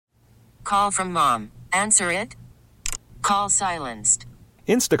Call from mom. Answer it. Call silenced.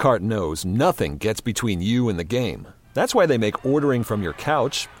 Instacart knows nothing gets between you and the game. That's why they make ordering from your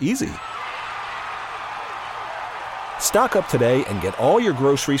couch easy. Stock up today and get all your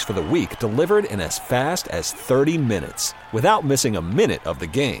groceries for the week delivered in as fast as 30 minutes without missing a minute of the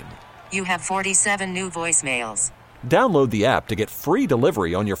game. You have 47 new voicemails. Download the app to get free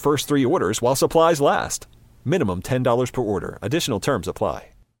delivery on your first 3 orders while supplies last. Minimum $10 per order. Additional terms apply.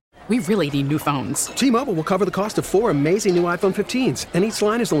 We really need new phones. T-Mobile will cover the cost of 4 amazing new iPhone 15s, and each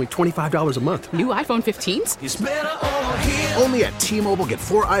line is only $25 a month. New iPhone 15s? It's better over here. Only at T-Mobile, get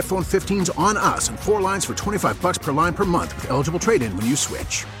 4 iPhone 15s on us and 4 lines for $25 per line per month with eligible trade-in when you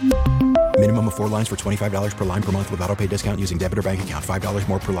switch. Minimum of 4 lines for $25 per line per month with autopay discount using debit or bank account. $5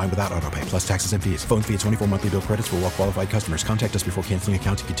 more per line without autopay, plus taxes and fees. Phone fee at 24 monthly bill credits for well-qualified customers. Contact us before canceling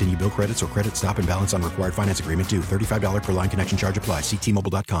account to continue bill credits or credit stop and balance on required finance agreement due. $35 per line connection charge applies. See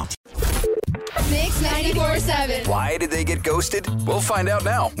T-Mobile.com. Mix 94.7. Why did they get ghosted? We'll find out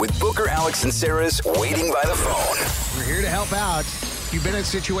now with Booker, Alex, and Sarah's Waiting by the Phone. We're here to help out. If you've been in a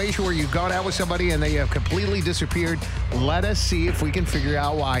situation where you've gone out with somebody and they have completely disappeared, let us see if we can figure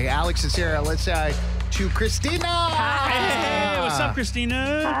out why. Alex and Sarah, let's to Christina. Hey, what's up,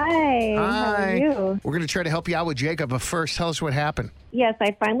 Christina? Hi. How are you? We're going to try to help you out with Jacob, but first, tell us what happened. Yes,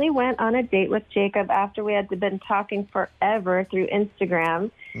 I finally went on a date with Jacob after we had been talking forever through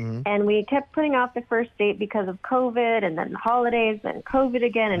Instagram. Mm-hmm. And we kept putting off the first date because of COVID and then the holidays and COVID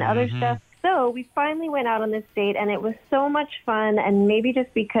again and other stuff. So we finally went out on this date, and it was so much fun. And maybe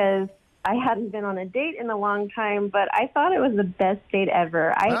just because I hadn't been on a date in a long time, but I thought it was the best date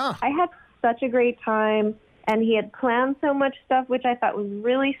ever. I had such a great time, and he had planned so much stuff, which I thought was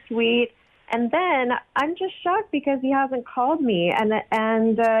really sweet. And then I'm just shocked because he hasn't called me.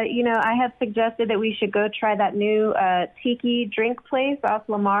 And you know, I had suggested that we should go try that new tiki drink place off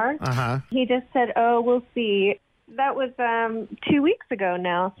Lamar. He just said, "Oh, we'll see." That was 2 weeks ago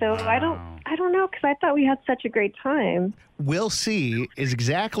now. So I don't know, because I thought we had such a great time. We'll see is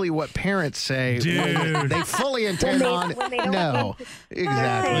exactly what parents say when they fully intend on. No,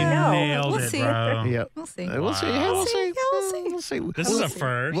 exactly. Nailed we'll it, see. bro. Yep. We'll see. We'll see. Hey, we'll see. We'll see. This is a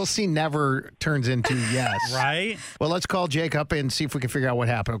first. We'll see never turns into yes. Right? Well, let's call Jake up and see if we can figure out what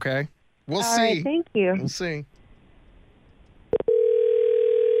happened, okay? We'll All see. right, thank you. We'll see.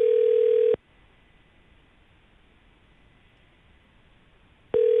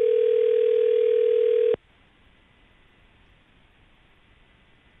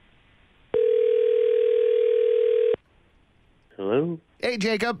 Hello? Hey,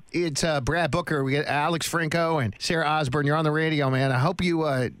 Jacob. It's Brad Booker. We got Alex Franco and Sarah Osborne. You're on the radio, man. I hope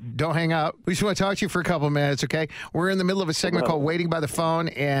you don't hang up. We just want to talk to you for a couple of minutes, okay? We're in the middle of a segment called Waiting by the Phone,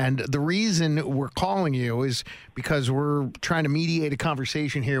 and the reason we're calling you is because we're trying to mediate a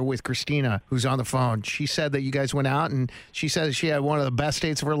conversation here with Christina, who's on the phone. She said that you guys went out, and she says she had one of the best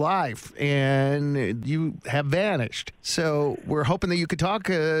dates of her life, and you have vanished. So we're hoping that you could talk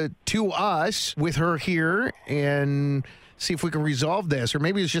to us with her here and see if we can resolve this, or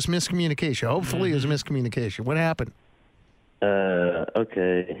maybe it's just miscommunication. Hopefully it was miscommunication. What happened?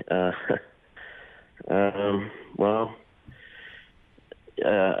 Okay.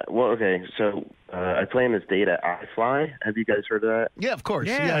 Okay. So I planned this date at iFly. Have you guys heard of that? Yeah, of course.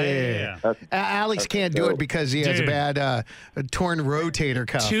 Yeah. Alex can't do it because he has a bad torn rotator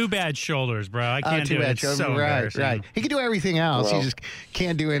cuff. Two bad shoulders, bro. I can't do it. It's so embarrassing. Right. He can do everything else. He just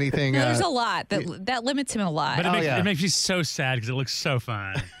can't do anything. No, there's a lot that limits him a lot. But it makes me so sad because it looks so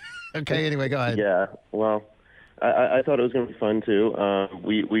fun. Okay, anyway, go ahead. Yeah, well, I thought it was going to be fun, too.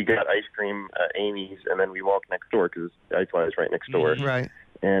 We got ice cream at Amy's, and then we walked next door because iFly is right next door. Right.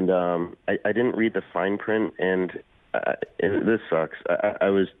 And I didn't read the fine print, and this sucks.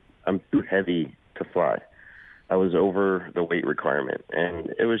 I'm too heavy to fly. I was over the weight requirement,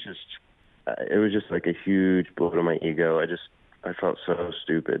 and it was just like a huge blow to my ego. I felt so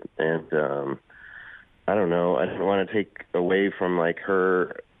stupid, and I don't know. I didn't want to take away from like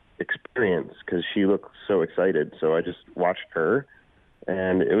her experience because she looked so excited. So I just watched her,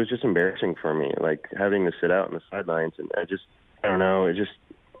 and it was just embarrassing for me, like having to sit out on the sidelines, and I don't know.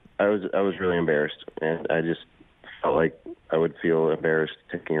 I was really embarrassed, and I just felt like I would feel embarrassed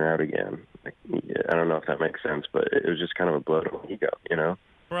taking her out again. Like, I don't know if that makes sense, but it was just kind of a blow to my ego, you know?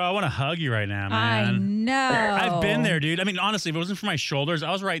 Bro, I want to hug you right now, man. I know. I've been there, dude. I mean, honestly, if it wasn't for my shoulders, I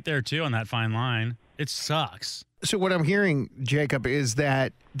was right there, too, on that fine line. It sucks. So what I'm hearing, Jacob, is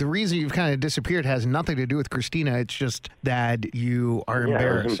that the reason you've kind of disappeared has nothing to do with Christina. It's just that you are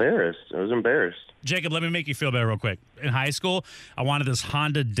embarrassed. I was embarrassed. Jacob, let me make you feel better real quick. In high school, I wanted this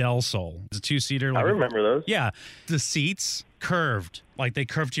Honda Del Sol. It's a two-seater. I remember those. Yeah. The seats curved. Like they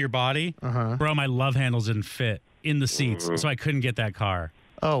curved to your body. Bro, my love handles didn't fit in the seats, so I couldn't get that car.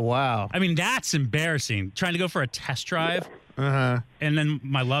 Oh, wow. I mean, that's embarrassing. Trying to go for a test drive, and then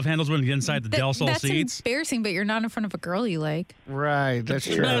my love handles wouldn't get inside the Del Sol seats. That's embarrassing, but you're not in front of a girl you like. Right, that's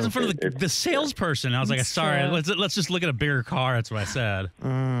true. No, I was in front of the salesperson. I was like, sorry, let's just look at a bigger car. That's what I said.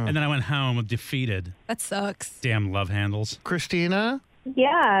 And then I went home defeated. That sucks. Damn love handles. Christina?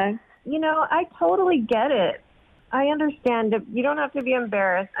 Yeah. I totally get it. I understand. You don't have to be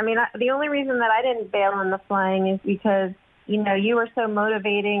embarrassed. I mean, the only reason that I didn't bail on the flying is because, you were so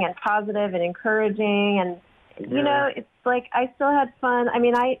motivating and positive and encouraging. And, it's like I still had fun. I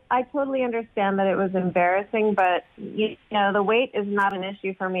mean, I totally understand that it was embarrassing, but, the weight is not an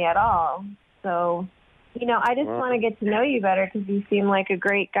issue for me at all. So, I just want to get to know you better because you seem like a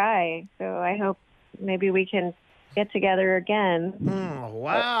great guy. So I hope maybe we can get together again.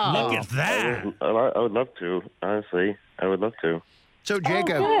 Wow. Look at that. I would love to, honestly. I would love to. So,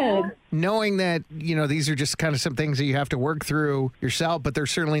 Jacob, knowing that, these are just kind of some things that you have to work through yourself, but they're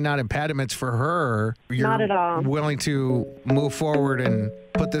certainly not impediments for her. You're not at all. Willing to move forward and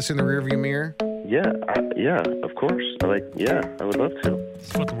put this in the rearview mirror? Yeah, of course. I would love to.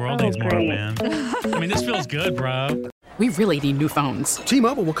 This is what the world needs more of, man. I mean, this feels good, bro. We really need new phones.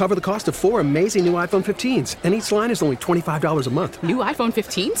 T-Mobile will cover the cost of 4 amazing new iPhone 15s, and each line is only $25 a month. New iPhone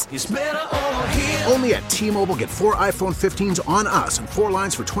 15s? It's better over here. Only at T-Mobile, get 4 iPhone 15s on us and 4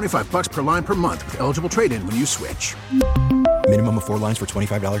 lines for $25 per line per month with eligible trade-in when you switch. Minimum of 4 lines for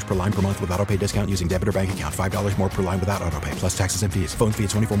 $25 per line per month with auto pay discount using debit or bank account. $5 more per line without auto pay, plus taxes and fees. Phone fee at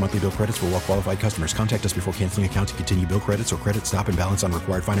 24 monthly bill credits for well-qualified customers. Contact us before canceling account to continue bill credits or credit stop and balance on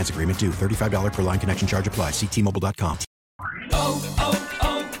required finance agreement due. $35 per line connection charge applies. See T-Mobile.com.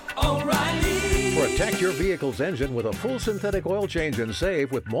 O'Reilly. Protect your vehicle's engine with a full synthetic oil change and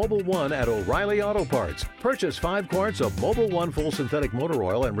save with Mobil 1 at O'Reilly Auto Parts. Purchase 5 quarts of Mobil 1 full synthetic motor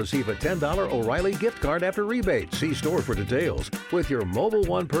oil and receive a $10 O'Reilly gift card after rebate. See store for details. With your Mobil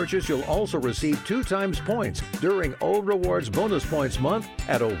 1 purchase, you'll also receive 2 times points during O Rewards Bonus Points Month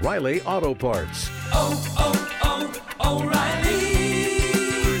at O'Reilly Auto Parts.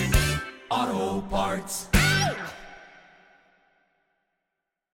 O'Reilly Auto Parts.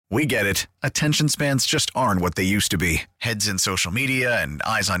 We get it. Attention spans just aren't what they used to be. Heads in social media and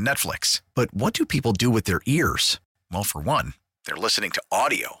eyes on Netflix. But what do people do with their ears? Well, for one, they're listening to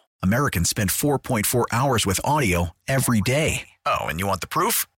audio. Americans spend 4.4 hours with audio every day. Oh, and you want the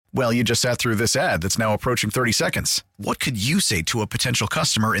proof? Well, you just sat through this ad that's now approaching 30 seconds. What could you say to a potential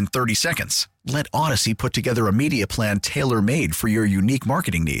customer in 30 seconds? Let Odyssey put together a media plan tailor-made for your unique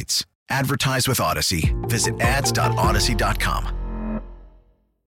marketing needs. Advertise with Odyssey. Visit ads.odyssey.com.